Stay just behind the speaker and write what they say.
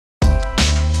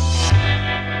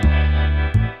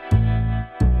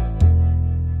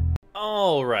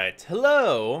Alright,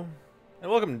 hello, and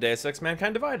welcome to Deus Ex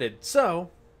Mankind Divided. So,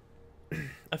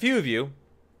 a few of you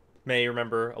may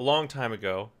remember a long time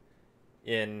ago,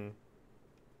 in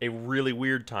a really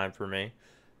weird time for me,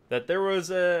 that there was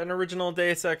an original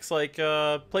Deus Ex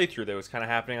playthrough that was kind of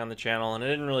happening on the channel, and it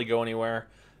didn't really go anywhere.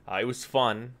 It was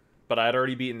fun, but I'd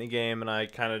already beaten the game, and I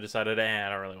kind of decided, I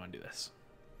don't really want to do this.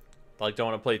 Don't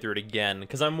want to play through it again,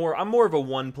 because I'm more of a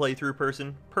one playthrough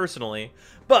person, personally,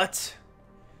 but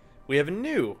we have a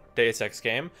new Deus Ex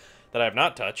game that I have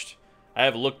not touched. I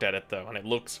have looked at it, though, and it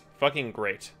looks fucking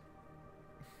great.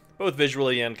 Both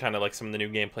visually and kind of like some of the new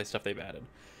gameplay stuff they've added.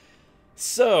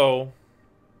 So,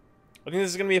 I think this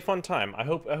is going to be a fun time. I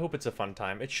hope it's a fun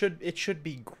time. It should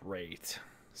be great.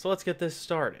 So let's get this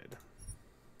started.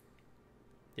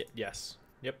 Yes.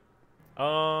 Yep.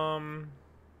 Well,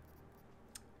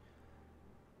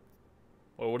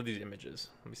 what are these images?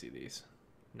 Let me see these.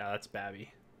 No, that's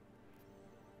Babby.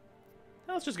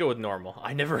 Let's just go with normal.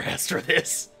 I never asked for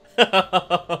this.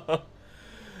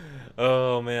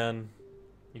 Oh, man.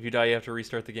 If you die, you have to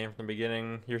restart the game from the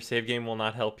beginning. Your save game will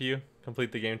not help you.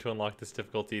 Complete the game to unlock this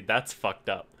difficulty. That's fucked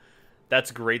up. That's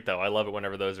great, though. I love it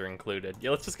whenever those are included.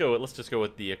 Yeah, let's just go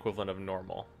with the equivalent of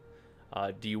normal.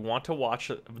 Do you want to watch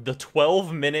the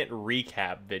 12-minute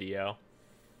recap video?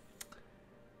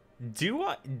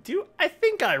 I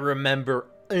think I remember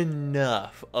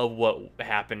enough of what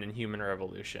happened in Human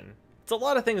Revolution. It's a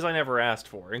lot of things I never asked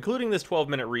for, including this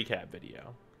 12-minute recap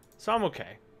video. So I'm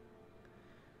okay.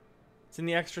 It's in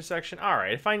the extra section. All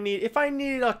right, if I need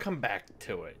it, I'll come back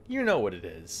to it. You know what it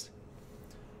is.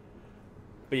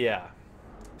 But yeah.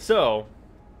 So,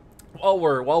 while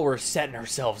we're setting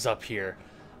ourselves up here,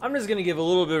 I'm just gonna give a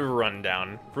little bit of a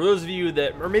rundown for those of you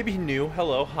that are maybe new.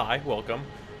 Hello, hi, welcome.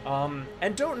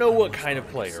 And don't know what kind of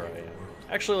player I am.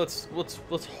 Actually,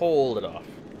 let's hold it off.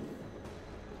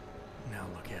 Now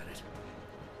look at it.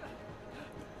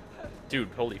 Dude,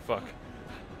 holy fuck.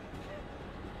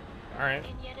 Alright.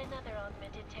 In yet another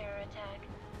augmented terror attack,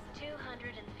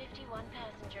 251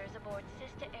 passengers aboard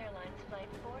Sister Airlines Flight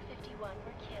 451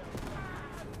 were killed.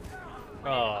 An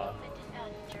augmented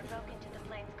passenger broke into the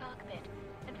plane's cockpit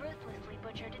and ruthlessly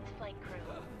butchered its flight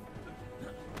crew.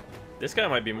 This guy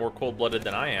might be more cold-blooded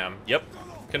than I am. Yep,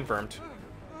 confirmed.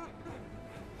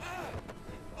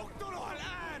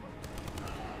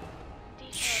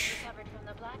 Details recovered from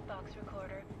the black box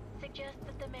recorder suggest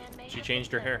that the man may She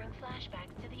changed her hair.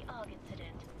 flashbacks to the Aug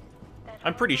incident.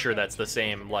 I'm pretty sure that's the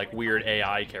same, like, weird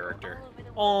AI character.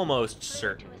 Almost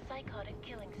certain.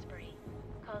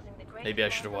 Maybe I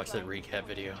should have watched that recap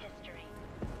video.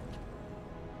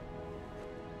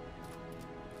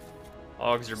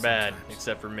 Augs are bad,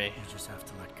 except for me. You just have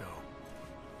to let go.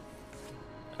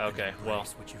 Okay, well.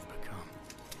 What you've become.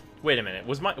 Wait a minute.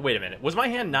 Was my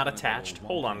hand not attached?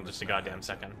 Hold on just a goddamn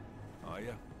second. Oh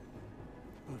yeah.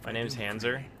 My name's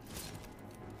Hanser.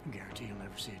 I guarantee you'll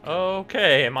never see it.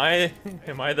 Okay, am I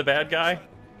the bad guy?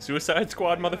 Suicide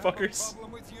Squad, motherfuckers. No,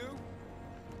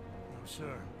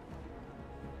 sir.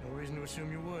 No reason to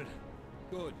assume you would.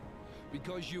 Good,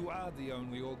 because you are the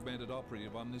only augmented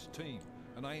operative on this team,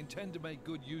 and I intend to make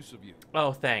good use of you.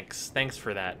 Oh, thanks. Thanks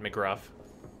for that, McGruff.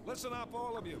 Listen up,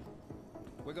 all of you.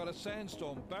 We got a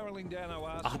sandstorm barreling down our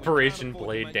ass. Operation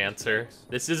Blade Dancer.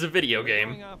 This is a video game.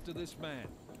 We're going after this man,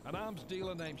 an arms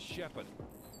dealer named Shepard.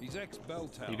 He's ex-Bell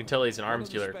Tower. You can tell he's an arms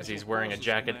dealer because he's wearing a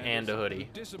jacket and a hoodie.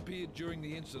 Disappeared during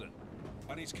the incident.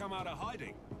 And he's come out of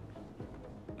hiding.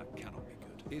 That cannot be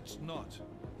good. It's not.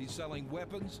 He's selling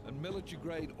weapons and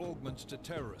military-grade augments to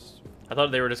terrorists. I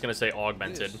thought they were just gonna say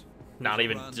augmented. This Not is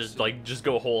even Iran's just system. just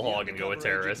go whole The hog and go with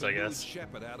undercover terrorists, I agent guess. lured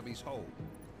Shepard out of his hole.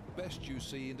 Best you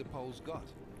see Interpol's got.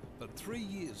 For 3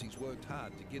 years he's worked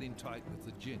hard to get in tight with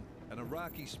the Jinn, an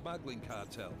Iraqi smuggling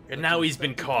cartel. And now he's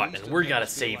been caught, and we're gotta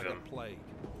save him.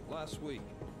 Last week,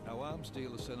 our arms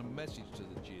dealer sent a message to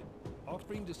the Jinn,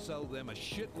 offering to sell them a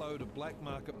shitload of black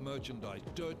market merchandise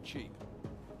dirt cheap.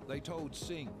 They told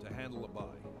Singh to handle the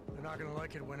buy. They're not gonna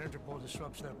like it when Interpol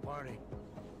disrupts their party.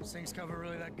 Is things cover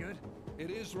really that good? It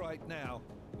is right now.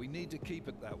 We need to keep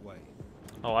it that way.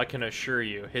 Oh, I can assure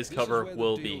you, his This is cover where the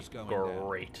will be deal's going down.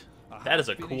 great. That is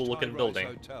a half-finished cool looking high-rise building.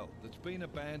 hotel that's been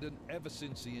abandoned ever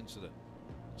since the incident.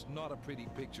 It's not a pretty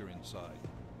picture inside.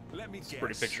 Let me It's a guess.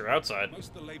 pretty picture outside. Most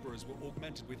of the laborers were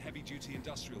augmented with heavy-duty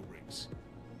industrial rigs.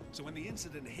 So when the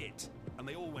incident hit and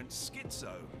they all went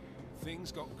schizo,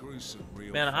 things got gruesome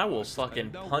real Man, I will fast. fucking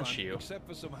And no punch one, you. except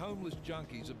for some homeless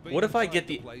junkies, have been What if I inside get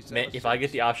the place man, ever if I get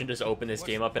since. the option to just open this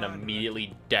game up and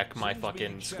immediately deck my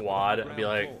fucking squad and be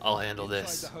like, I'll handle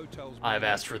this. I've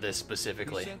asked for this He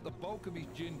specifically. sent the bulk of his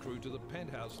gin crew to the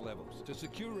penthouse levels to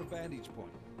secure a vantage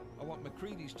point. I want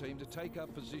McCready's team to take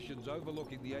up positions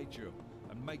overlooking the atrium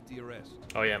and make the arrest.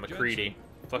 Oh yeah, McCready. Jensen,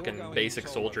 Fucking you're going basic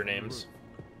solo soldier from the names.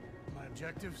 roof. My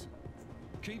objectives?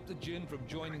 Keep the Jinn from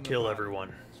joining the Kill party.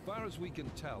 everyone. As far as we can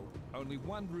tell, only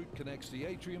one route connects the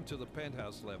atrium to the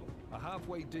penthouse level. A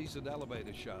halfway decent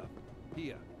elevator shaft.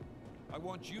 Here. I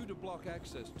want you to block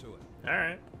access to it.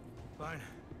 Alright. Fine.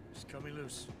 Just cut me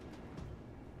loose.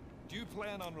 Do you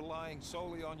plan on relying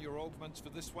solely on your augments for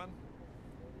this one?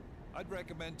 I'd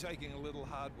recommend taking a little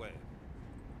hardware.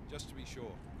 Just to be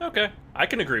sure. Okay, I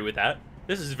can agree with that.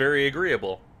 This is very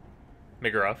agreeable,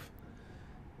 McGruff.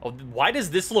 Oh, why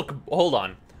does this look... Hold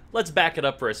on. Let's back it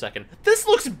up for a second. This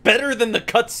looks better than the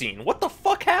cutscene. What the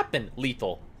fuck happened?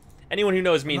 Lethal. Anyone who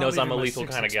knows me knows I'm a lethal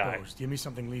kind of guy. Give me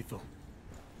something lethal.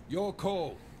 Your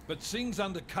call. But Singh's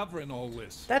undercover in all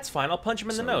this. That's fine. I'll punch him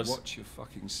in the nose. Watch your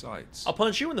fucking sights. I'll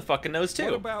punch you in the fucking nose, too.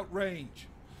 What about range?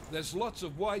 There's lots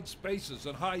of wide spaces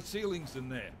and high ceilings in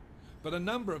there. But a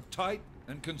number of tight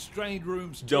and constrained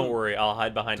rooms, too. Don't worry. I'll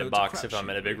hide behind So a it's a box if I'm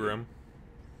in a crapshoot, big really. room.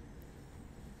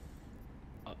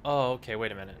 Oh, okay.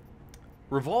 Wait a minute.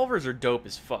 Revolvers are dope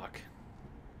as fuck.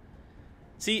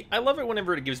 See, I love it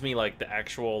whenever it gives me, like, the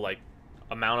actual, like,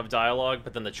 amount of dialogue,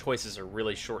 but then the choices are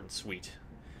really short and sweet.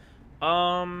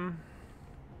 I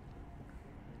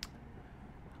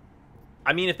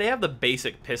mean, if they have the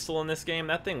basic pistol in this game,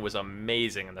 that thing was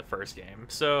amazing in the first game.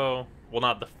 So, well,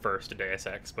 not the first Deus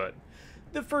Ex, but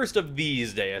the first of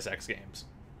these Deus Ex games.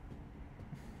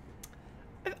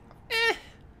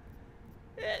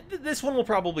 This one will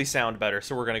probably sound better,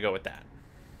 so we're going to go with that.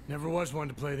 Never was one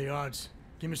to play the odds.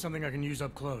 Give me something I can use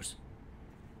up close.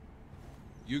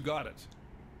 You got it.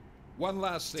 One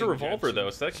last thing, It's a revolver, Jensen. though,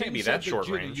 so that can't Singh be said that short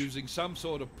Jinn are range. using some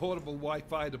sort of portable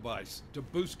Wi-Fi device to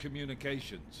boost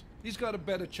communications. He's got a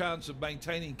better chance of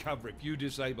maintaining cover if you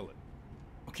disable it.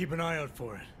 I'll keep an eye out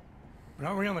for it. But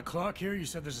aren't we on the clock here? You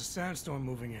said there's a sandstorm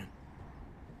moving in.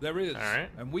 There is, All right.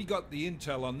 and we got the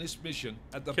intel on this mission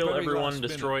at the Kill very everyone, last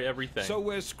destroy minute. everything. So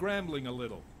we're scrambling a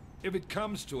little. If it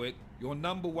comes to it, your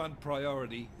 #1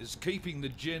 priority is keeping the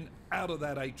Jinn out of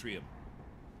that atrium.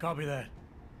 Copy that.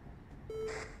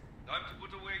 Time to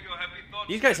put away your happy thoughts,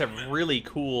 These guys have gentlemen. really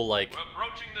cool, like, We're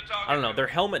approaching the target. I don't know, their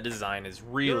helmet design is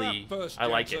really, You're up first, I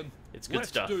like it. Jensen. It's good Let's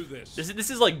stuff. do this. This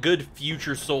is like good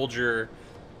future soldier,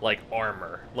 like,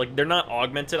 armor. Like, they're not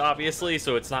augmented, obviously,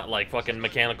 so it's not like fucking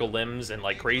mechanical limbs and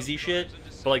like crazy shit.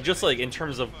 But like, just like in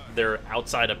terms of their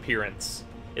outside appearance,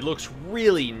 it looks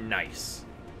really nice.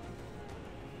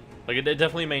 Like, it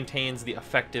definitely maintains the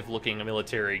effective looking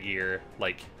military gear,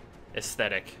 like,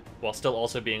 aesthetic, while still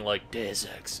also being like, Deus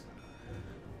Ex.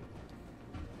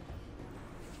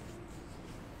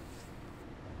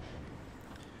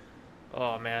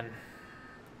 Oh, man.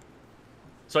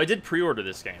 So I did pre-order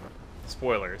this game.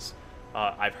 Spoilers.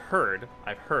 I've heard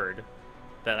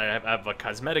that I have a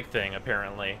cosmetic thing,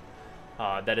 apparently,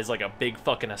 that is like a big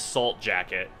fucking assault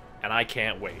jacket, and I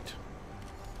can't wait.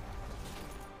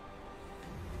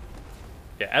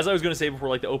 Yeah, as I was going to say before,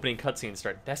 like, the opening cutscene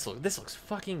started, this looks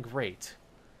fucking great.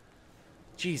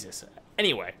 Jesus.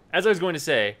 Anyway, as I was going to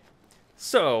say,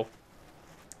 so,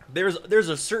 there's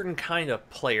a certain kind of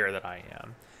player that I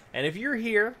am. And if you're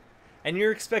here, and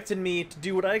you're expecting me to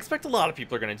do what I expect a lot of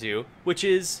people are going to do, which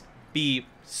is be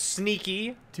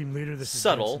sneaky, Team leader, this is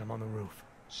Subtle. Jensen. I'm on the roof.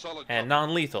 Solid and copy.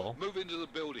 non-lethal, Move into the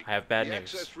building. I have bad the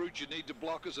news. access route you need to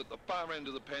block is at the far end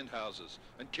of the penthouses.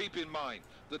 And keep in mind,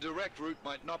 the direct route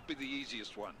might not be the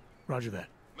easiest one. Roger that.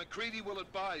 McCready will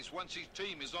advise once his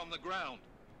team is on the ground.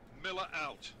 Miller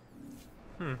out.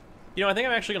 You know, I think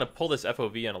I'm actually going to pull this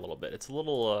FOV in a little bit. It's a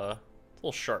little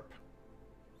sharp.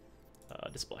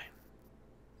 Display.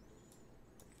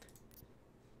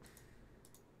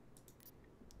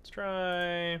 Let's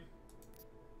try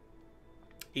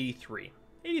 83.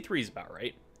 83 is about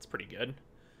right. It's pretty good.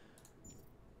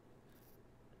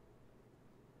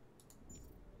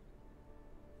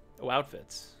 Oh,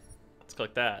 outfits. Let's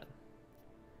click that.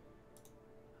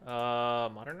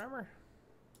 Modern armor?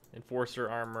 Enforcer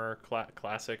armor,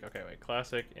 classic. Okay, wait.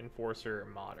 Classic, enforcer,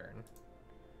 modern.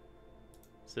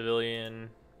 Civilian.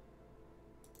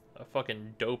 A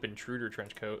fucking dope intruder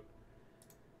trench coat.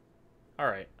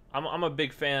 Alright. I'm a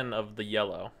big fan of the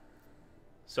yellow.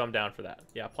 So I'm down for that.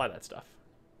 Yeah, apply that stuff.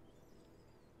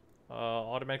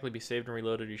 Automatically be saved and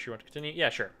reloaded. You sure want to continue? Yeah,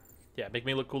 sure. Yeah, make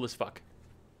me look cool as fuck.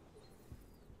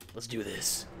 Let's do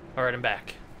this. Alright, I'm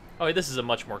back. Oh, this is a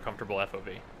much more comfortable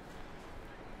FOV.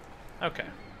 Okay.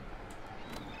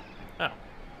 Oh.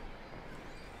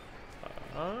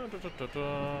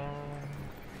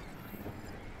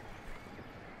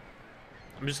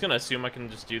 I'm just gonna assume I can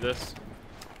just do this.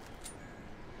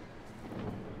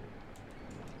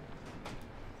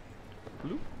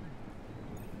 Bloop.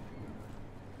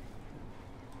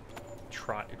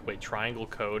 Triangle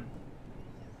code.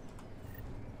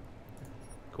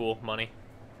 Cool, money.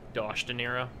 Dosh De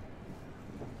Niro.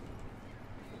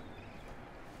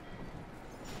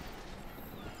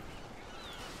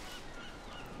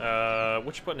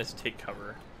 Which button is take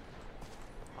cover?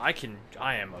 I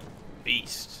am a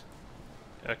beast.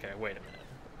 Okay, wait a minute.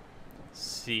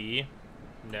 C.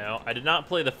 No, I did not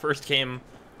play the first game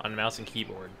on mouse and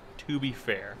keyboard, to be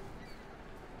fair.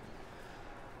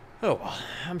 Oh well,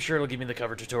 I'm sure it'll give me the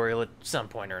cover tutorial at some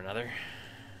point or another.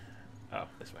 Oh,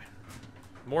 this way.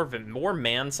 More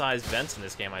man-sized vents in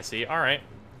this game, I see. Alright.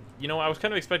 You know, I was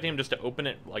kind of expecting him just to open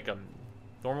it like a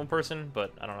normal person,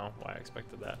 but I don't know why I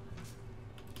expected that.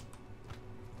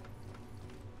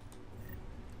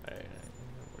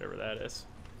 Whatever that is.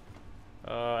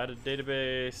 Add a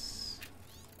database.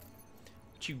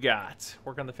 What you got?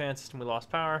 Work on the fan system. We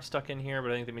lost power. Stuck in here, but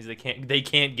I think that means they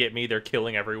can't get me. They're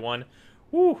killing everyone.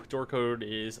 Woo! Door code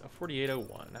is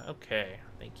 4801. Okay,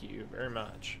 thank you very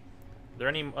much. Are there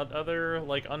any other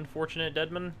like unfortunate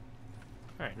deadmen?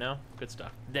 All right, no, good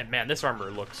stuff. Man, this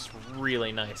armor looks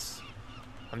really nice.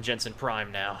 I'm Jensen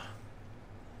Prime now.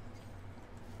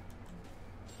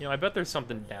 You know, I bet there's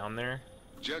something down there.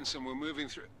 Jensen, we're moving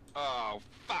through. Oh,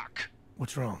 fuck!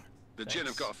 What's wrong? The Jinn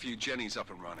have got a few Jennies up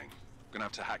and running. Gonna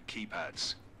have to hack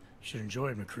keypads. You should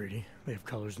enjoy it, McCready. They have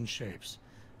colors and shapes.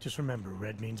 Just remember,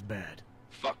 red means bad.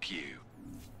 Fuck you.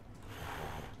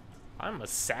 I'm a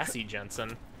sassy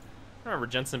Jensen. I remember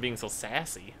Jensen being so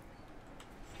sassy.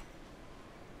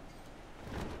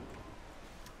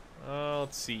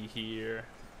 Let's see here.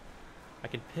 I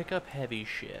can pick up heavy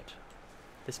shit.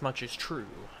 This much is true.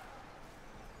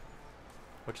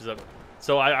 Which is up.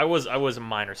 So I was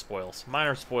minor spoils.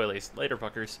 Minor spoilies. Later,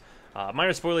 fuckers.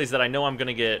 Minor spoilies that I know I'm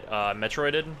gonna get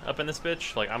Metroided up in this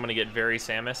bitch. Like, I'm gonna get very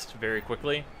Samus'd very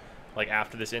quickly. Like,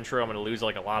 after this intro, I'm gonna lose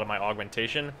like a lot of my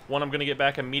augmentation. One I'm gonna get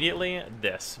back immediately,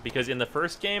 this. Because in the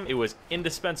first game, it was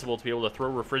indispensable to be able to throw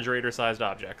refrigerator-sized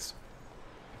objects.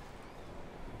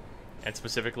 And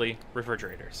specifically,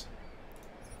 refrigerators.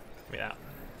 Give me that.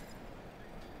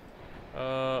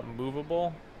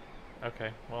 Movable? Okay,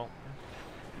 well.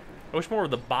 I wish more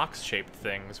of the box-shaped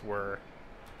things were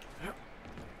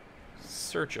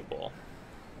searchable.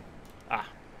 Ah.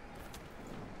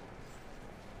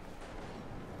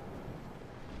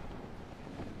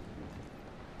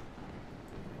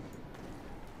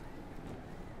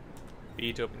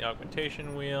 B to open the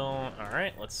augmentation wheel.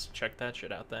 Alright, let's check that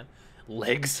shit out then.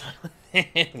 Leg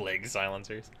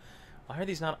silencers. Why are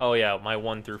these not? Oh yeah, my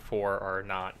 1 through 4 are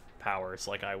not powers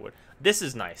like I would. This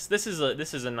is nice. This is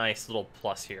a nice little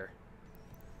plus here.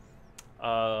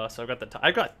 So I've got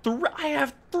I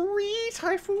have 3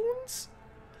 typhoons.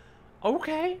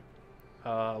 Okay.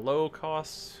 Low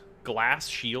cost glass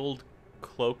shield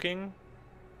cloaking.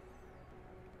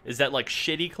 Is that like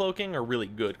shitty cloaking or really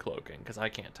good cloaking? Because I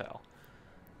can't tell.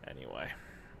 Anyway.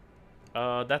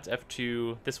 That's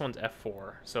F2. This one's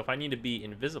F4. So if I need to be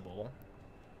invisible,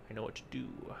 I know what to do.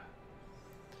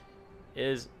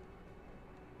 Is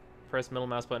press middle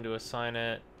mouse button to assign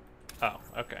it. Oh,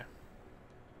 okay.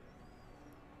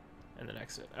 And then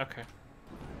exit. Okay.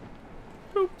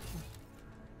 Boop.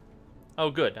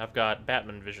 Oh, good. I've got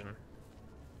Batman vision.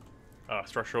 Oh,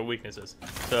 structural weaknesses.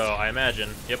 So I imagine.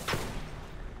 Yep.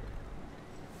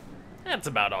 That's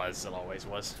about all as it always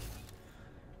was.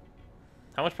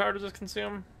 How much power does this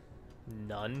consume?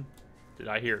 None. Did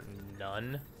I hear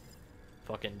none?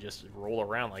 Fucking just roll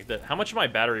around like that. How much of my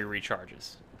battery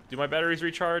recharges? Do my batteries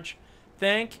recharge?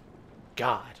 Thank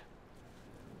God.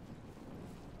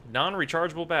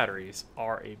 Non-rechargeable batteries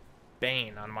are a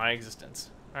bane on my existence.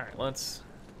 Alright, let's...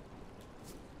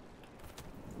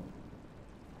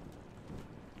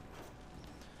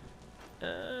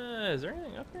 is there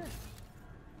anything up here?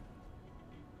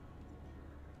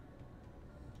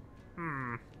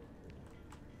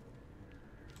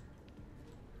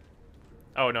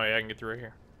 Oh, no, yeah, I can get through right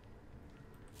here.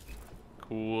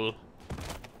 Cool.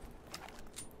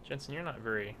 Jensen, you're not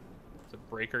very... There's a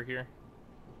breaker here.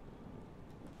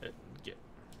 Get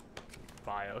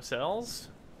biocells.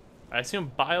 I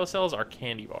assume biocells are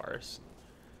candy bars.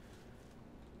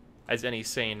 As any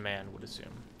sane man would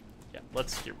assume. Yeah,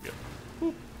 let's... Here we go.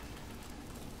 Whoop.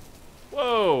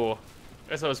 Whoa! I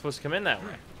guess I was supposed to come in that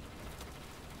way.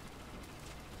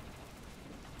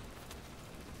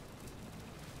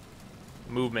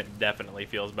 Movement definitely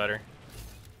feels better.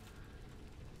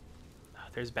 Oh,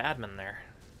 there's Badman there.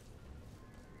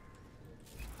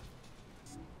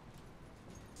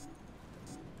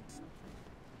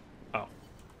 Oh.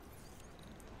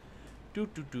 Do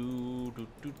do do do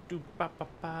do do ba ba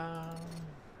ba.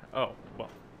 Oh, well.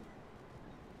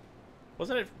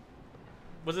 Wasn't it?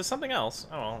 Was it something else?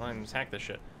 Oh, well, I can just hack this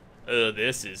shit.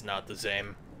 This is not the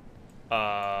same.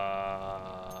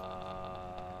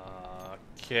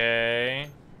 Okay.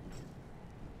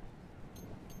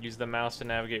 Use the mouse to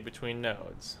navigate between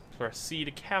nodes. Press C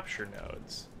to capture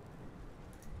nodes.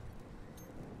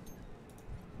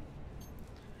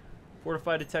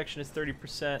 Fortify detection is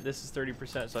 30%. This is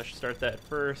 30%, so I should start that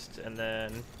first, and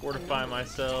then fortify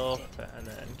myself, and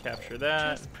then capture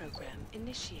that. Test program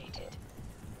initiated.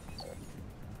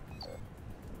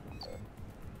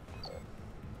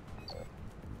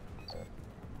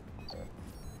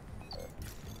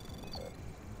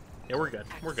 Yeah, we're good.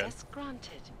 We're good. Access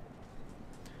granted.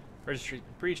 Registry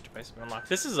breach device has been unlocked.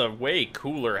 This is a way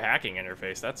cooler hacking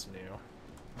interface. That's new.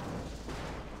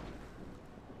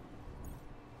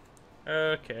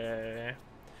 Okay.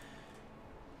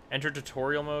 Enter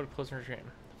tutorial mode. Close and restrain.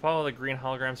 Follow the green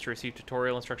holograms to receive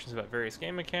tutorial instructions about various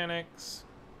game mechanics.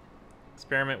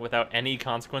 Experiment without any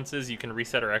consequences. You can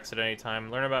reset or exit at any time.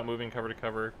 Learn about moving cover to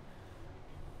cover.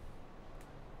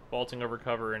 Vaulting over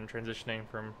cover and transitioning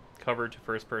from cover to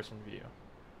first person view.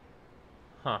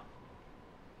 Huh.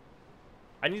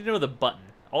 I need to know the button.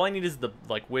 All I need is the,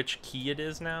 like, which key it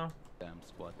is now. Damn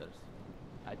squatters.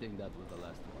 I think that was the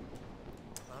last one.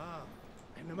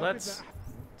 Let's...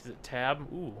 Is it tab?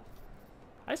 Ooh.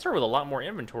 I start with a lot more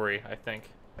inventory, I think.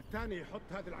 I'll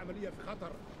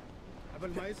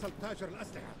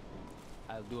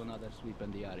do another sweep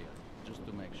in the area, just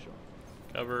to make sure.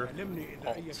 Cover.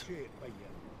 Alt.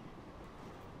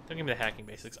 Don't give me the hacking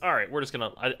basics. Alright, we're just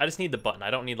gonna... I just need the button. I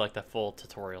don't need, like, the full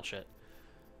tutorial shit.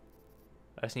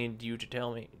 I just need you to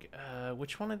tell me...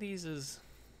 which one of these is...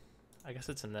 I guess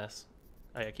it's in this.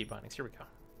 Oh yeah, key bindings. Here we go.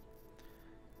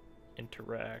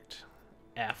 Interact.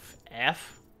 F.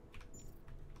 F?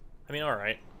 I mean,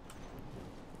 alright.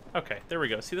 Okay, there we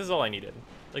go. See, this is all I needed.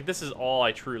 Like, this is all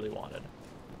I truly wanted.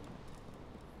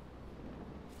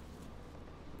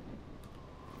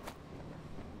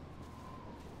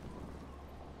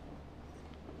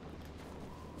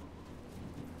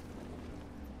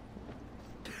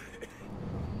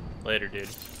 Later, dude.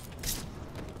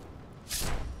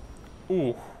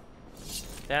 Ooh.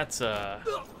 That's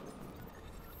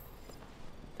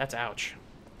ouch.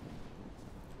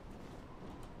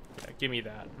 Yeah, give me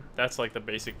that. That's like the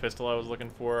basic pistol I was looking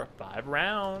for. 5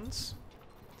 rounds.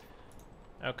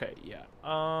 Okay, yeah.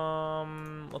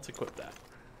 Let's equip that.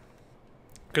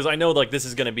 Because I know, like, this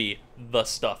is gonna be the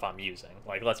stuff I'm using.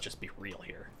 Like, let's just be real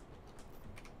here.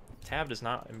 Tab does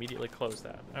not immediately close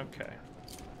that. Okay.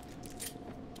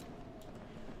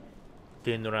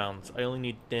 10 rounds. I only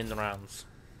need 10 rounds.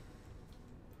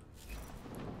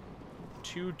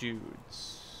 2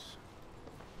 dudes.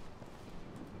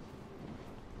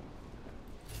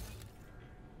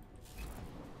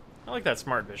 I like that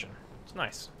smart vision. It's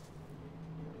nice.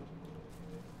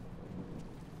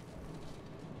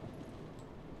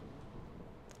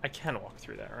 I can walk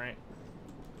through that, right?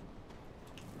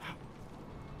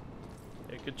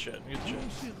 Yeah, good shit. Good shit.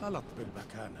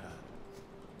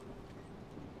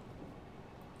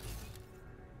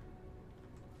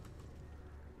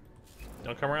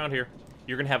 Don't come around here.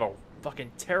 You're gonna have a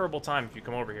fucking terrible time if you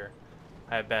come over here.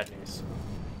 I have bad news.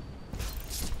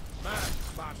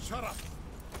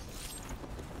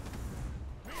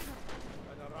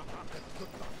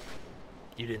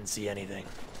 You didn't see anything.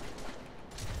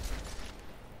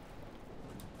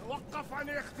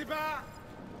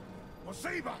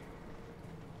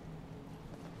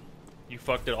 You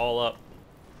fucked it all up.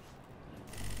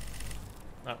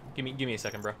 Oh, give me a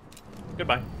second, bro.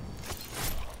 Goodbye.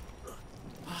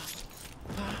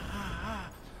 I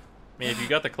mean, if you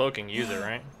got the cloaking, use it,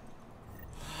 right?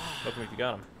 Cloak him if you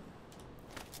got him.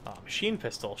 Oh, machine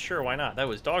pistol. Sure, why not? That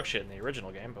was dog shit in the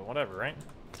original game, but whatever, right?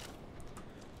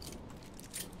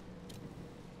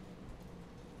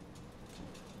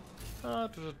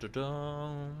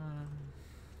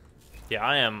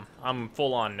 Yeah, I'm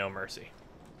full on no mercy.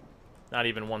 Not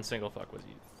even one single fuck was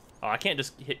used. Oh, I can't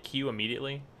just hit Q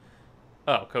immediately?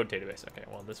 Oh, code database. Okay,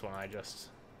 well, this one I just...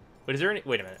 Wait, is there any...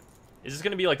 Wait a minute. Is this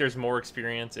going to be like there's more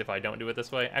experience if I don't do it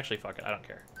this way? Actually, fuck it. I don't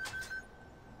care.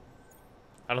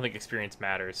 I don't think experience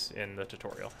matters in the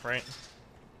tutorial, right?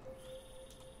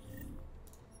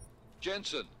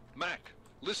 Jensen, Mac,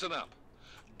 listen up.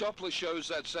 Doppler shows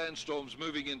that sandstorm's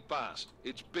moving in fast.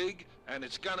 It's big, and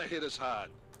it's gonna hit us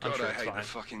hard. I'm God, sure I it's hate fine. the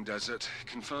fucking desert.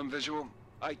 Confirm visual?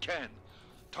 I can.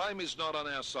 Time is not on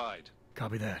our side.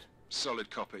 Copy that. Solid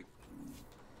copy.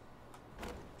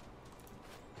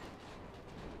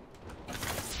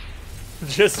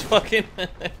 Just fucking... I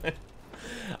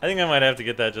think I might have to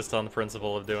get that just on the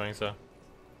principle of doing so.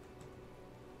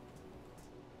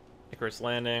 course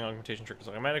landing, augmentation triggers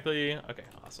automatically. Okay,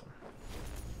 awesome.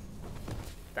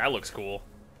 That looks cool.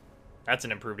 That's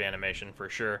an improved animation for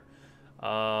sure.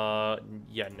 Yeah,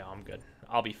 no, I'm good.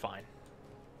 I'll be fine.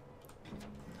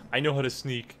 I know how to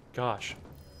sneak. Gosh.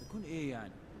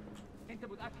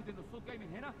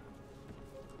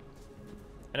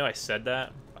 I know I said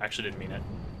that. I actually didn't mean it.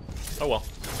 Oh well.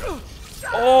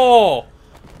 Oh!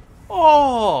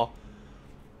 Oh!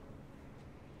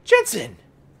 Jensen!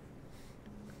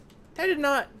 That did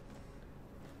not...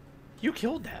 You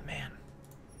killed that man.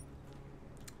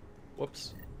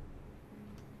 Whoops.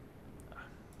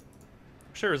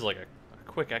 I'm sure there's like a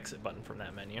quick exit button from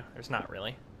that menu. There's not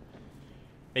really.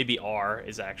 Maybe R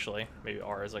is actually. Maybe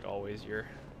R is like always your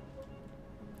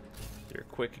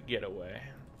quick getaway.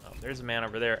 Oh, there's a man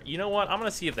over there. You know what? I'm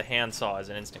gonna see if the handsaw is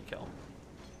an instant kill.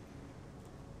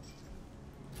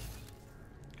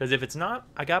 Because if it's not,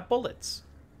 I got bullets.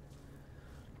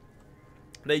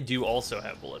 They do also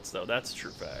have bullets, though. That's a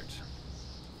true fact.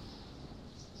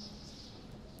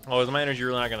 Oh, is my energy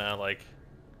really not gonna, like,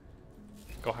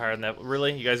 go higher than that?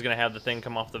 Really? You guys gonna have the thing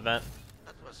come off the vent?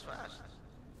 That was fast.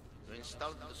 You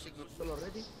installed the signal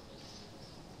already?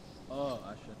 Oh,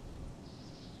 I should.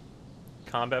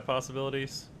 Combat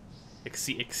possibilities?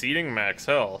 Exceeding max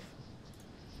health.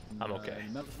 I'm okay.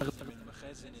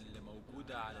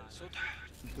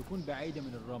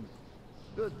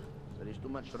 Good. There is too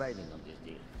much riding on this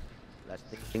deal. Last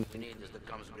thing we need is the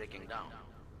comms breaking down.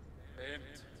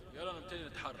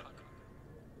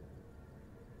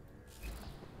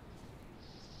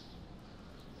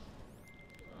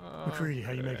 McCready,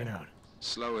 how you making out?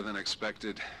 Slower than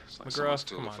expected. It's like McGrath, someone's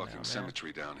tilled come a on fucking now, man.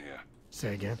 cemetery down here.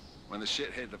 Say again? When the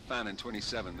shit hit the fan in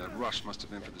 27, the rush must have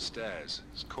been for the stairs.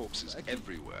 There's corpses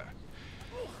everywhere.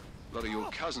 A lot of your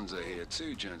cousins are here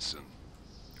too, Jensen.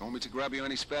 You want me to grab you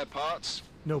any spare parts?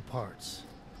 No parts.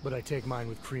 But I take mine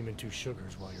with cream and 2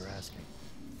 sugars while you're asking.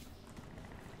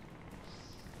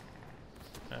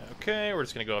 Okay, we're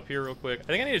just gonna go up here real quick. I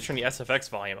think I need to turn the SFX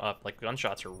volume up. Like,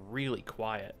 gunshots are really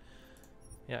quiet.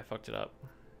 Yeah, I fucked it up.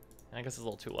 I guess it's a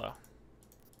little too low.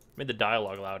 Made the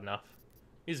dialogue loud enough.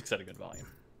 Music's at a good volume.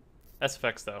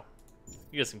 SFX, though.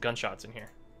 You get some gunshots in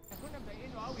here.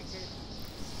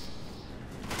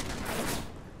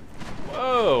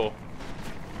 Whoa!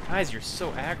 Guys, you're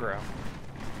so aggro.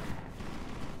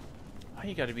 Why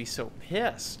you gotta be so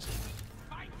pissed?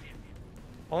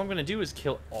 All I'm gonna do is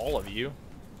kill all of you.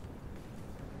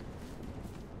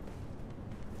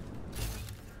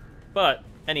 But,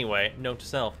 anyway, note to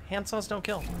self, handsaws don't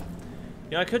kill.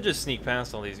 You know, I could just sneak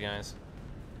past all these guys.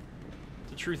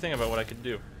 It's a true thing about what I could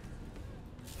do.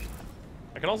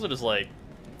 I could also just, like...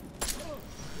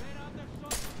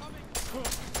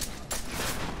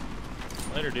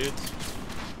 Later, dudes.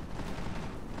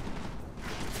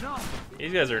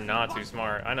 These guys are not too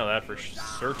smart. I know that for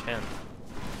certain.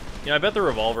 You know, I bet the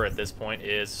revolver at this point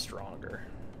is stronger.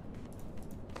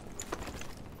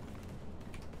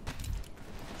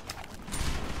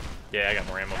 Yeah, I got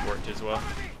more ammo for it too as well.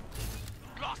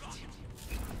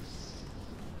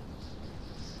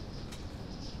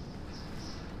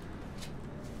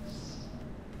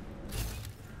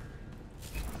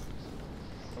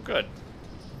 Oh, good.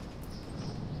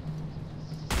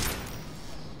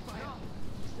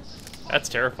 That's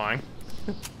terrifying.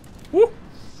 Woo!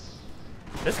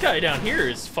 This guy down here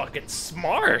is fucking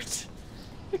smart.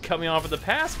 You cut me off at the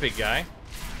pass, big guy.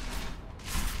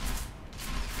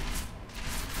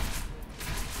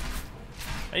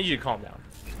 I need you to calm down.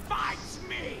 Fight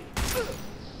me!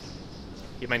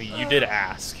 I mean, you did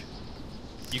ask.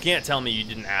 You can't tell me you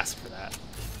didn't ask for that.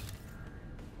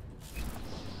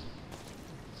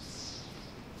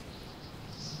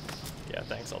 Yeah,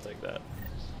 thanks. I'll take that.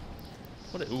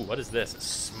 What? Ooh, what is this? A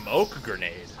smoke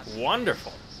grenade.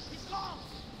 Wonderful.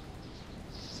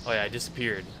 Oh yeah, I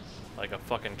disappeared like a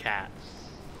fucking cat.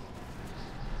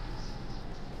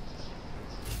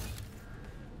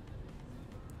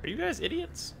 Are you guys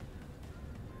idiots?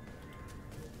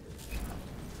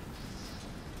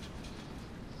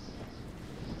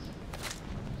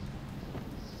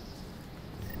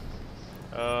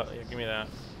 Yeah, give me that.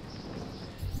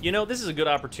 You know, this is a good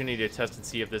opportunity to test and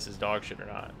see if this is dog shit or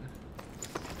not.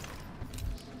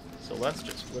 So let's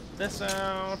just whip this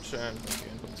out and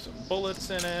put some bullets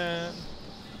in it.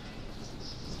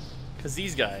 Because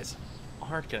these guys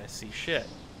aren't going to see shit.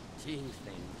 Seeing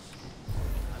things.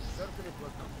 I'm certain it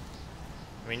was not.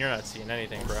 I mean, you're not seeing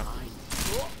anything, bro.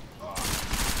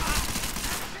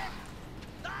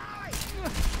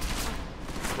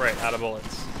 Right, out of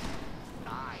bullets.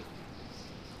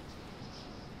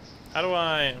 How do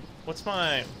I... What's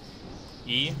my...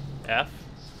 E? F?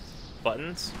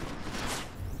 Buttons?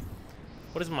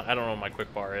 What is my... I don't know what my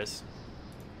quick bar is.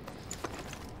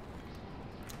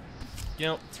 You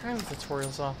know, turning the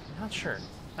tutorials off, I'm not sure.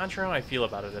 Not sure how I feel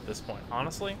about it at this point,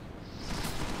 honestly.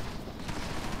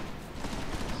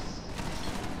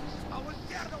 I will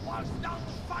tear the walls down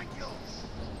to find you.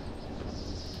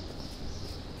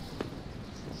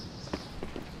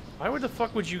 Why would the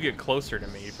fuck would you get closer to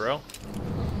me, bro?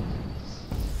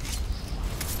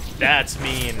 That's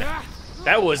mean.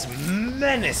 That was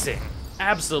menacing.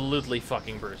 Absolutely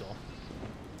fucking brutal.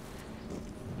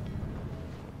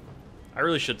 I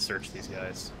really should search these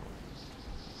guys.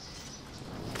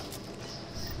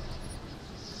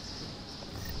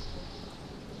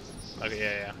 Okay,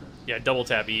 yeah. Yeah, double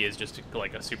tap E is just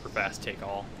like a super fast take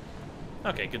all.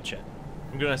 Okay, good shit.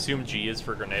 I'm gonna assume G is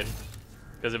for grenade.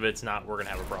 Because if it's not, we're gonna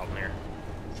have a problem here.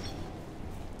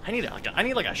 I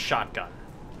need like a shotgun.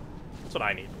 That's what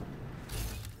I need.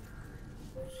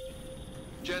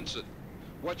 Jensen,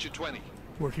 what's your 20?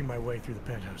 Working my way through the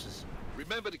penthouses.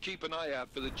 Remember to keep an eye out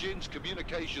for the Jinn's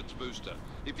communications booster.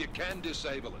 If you can,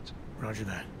 disable it. Roger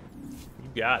that. You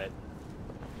got it.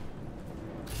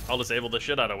 I'll disable the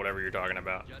shit out of whatever you're talking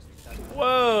about.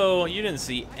 Whoa, you didn't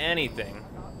see anything.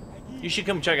 You should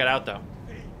come check it out, though.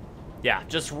 Yeah,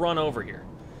 just run over here.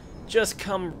 Just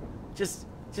come, just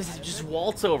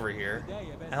waltz over here,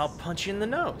 and I'll punch you in the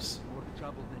nose. More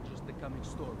trouble than just the coming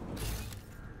storm.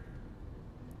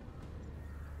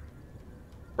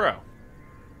 Bro,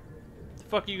 the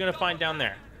fuck are you gonna find down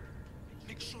there?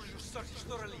 Make sure you search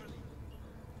thoroughly.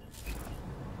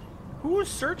 Who is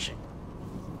searching?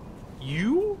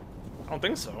 You? I don't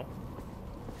think so.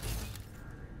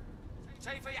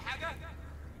 شايف أي حاجة؟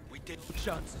 We did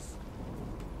Chances.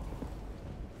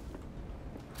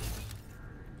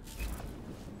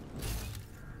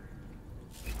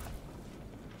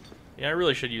 Yeah, I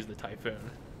really should use the Typhoon.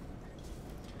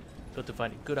 Got to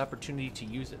find a good opportunity to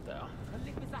use it, though.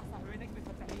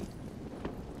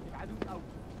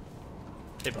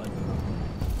 Hey, bud.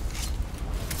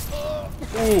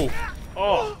 Ooh.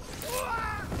 Oh.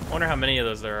 Wonder how many of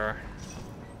those there are.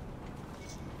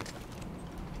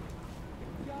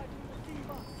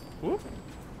 Whoop.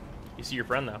 You see your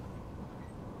friend, though.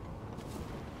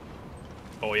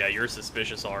 Oh, yeah, you're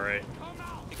suspicious, alright.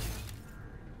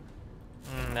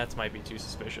 That might be too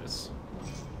suspicious.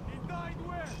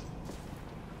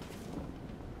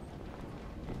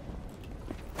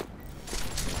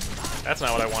 That's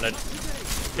not what I wanted.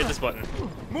 Hit this button.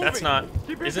 That's not.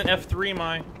 Isn't F3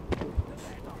 my...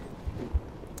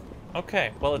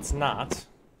 Okay, well it's not.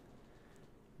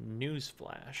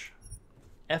 Newsflash.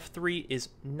 F3 is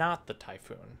not the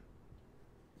Typhoon.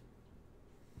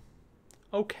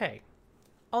 Okay.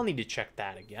 I'll need to check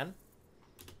that again.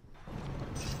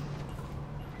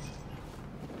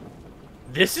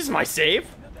 This is my save?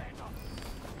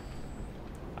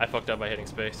 I fucked up by hitting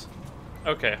space.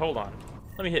 Okay, hold on.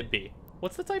 Let me hit B.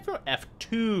 What's the Typhoon?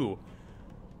 F2.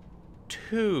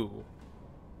 2.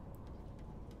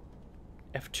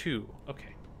 F2.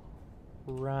 Okay.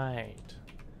 Right.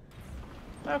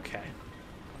 Okay.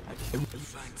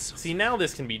 See, now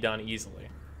this can be done easily.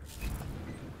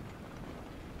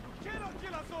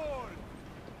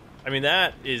 I mean,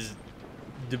 that is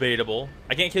debatable.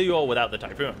 I can't kill you all without the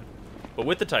Typhoon. But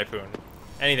with the Typhoon,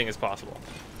 anything is possible.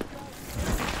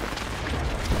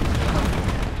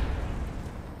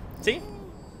 See?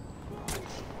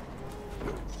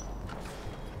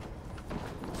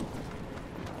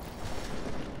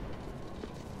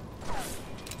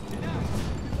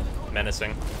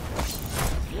 Menacing.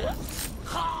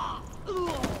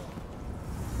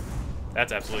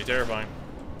 That's absolutely terrifying.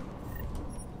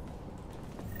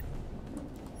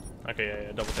 Okay,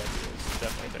 yeah, double tap is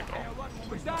definitely take all.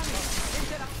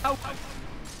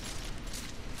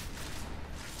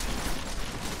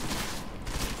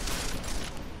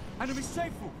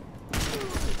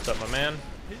 What's up, my man?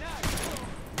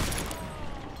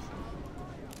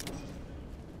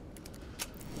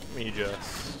 Let me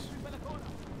just...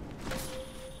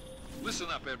 Listen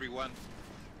up, everyone.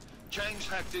 Chang's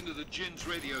hacked into the Jinn's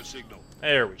radio signal.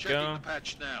 There we Checking go. the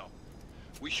patch now.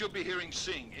 We should be hearing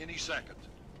Sing any second.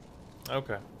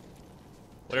 Okay.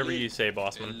 Whatever you say,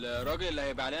 bossman. الراجل اللي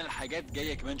هيبقى علينا الحاجات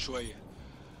جايه كمان شويه.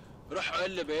 روح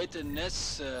قول لبقيه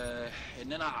الناس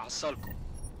ان انا هحصلكم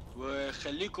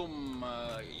وخليكم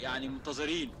يعني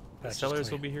منتظرين.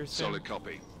 Sellers will be here soon. Solid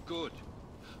copy. Good.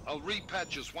 I'll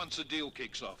repatch us once the deal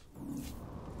kicks off.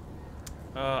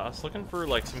 I was looking for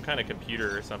like some kind of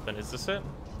computer or something. Is this it?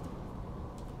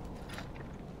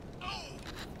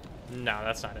 No,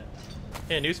 that's not it.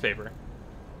 Hey, a newspaper.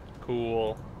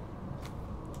 Cool.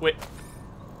 Wait.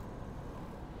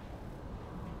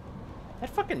 That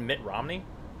fucking Mitt Romney?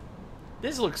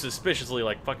 This looks suspiciously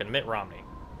like fucking Mitt Romney.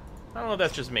 I don't know if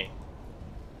that's just me.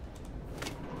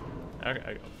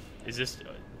 Okay, is this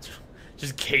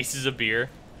just cases of beer?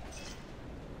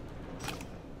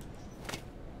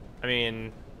 I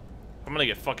mean, I'm gonna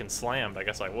get fucking slammed. I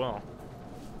guess I will.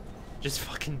 Just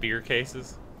fucking beer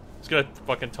cases. Just gonna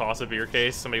fucking toss a beer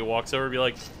case. Somebody walks over and be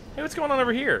like, hey, what's going on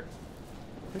over here?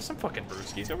 There's some fucking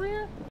brewskis over here.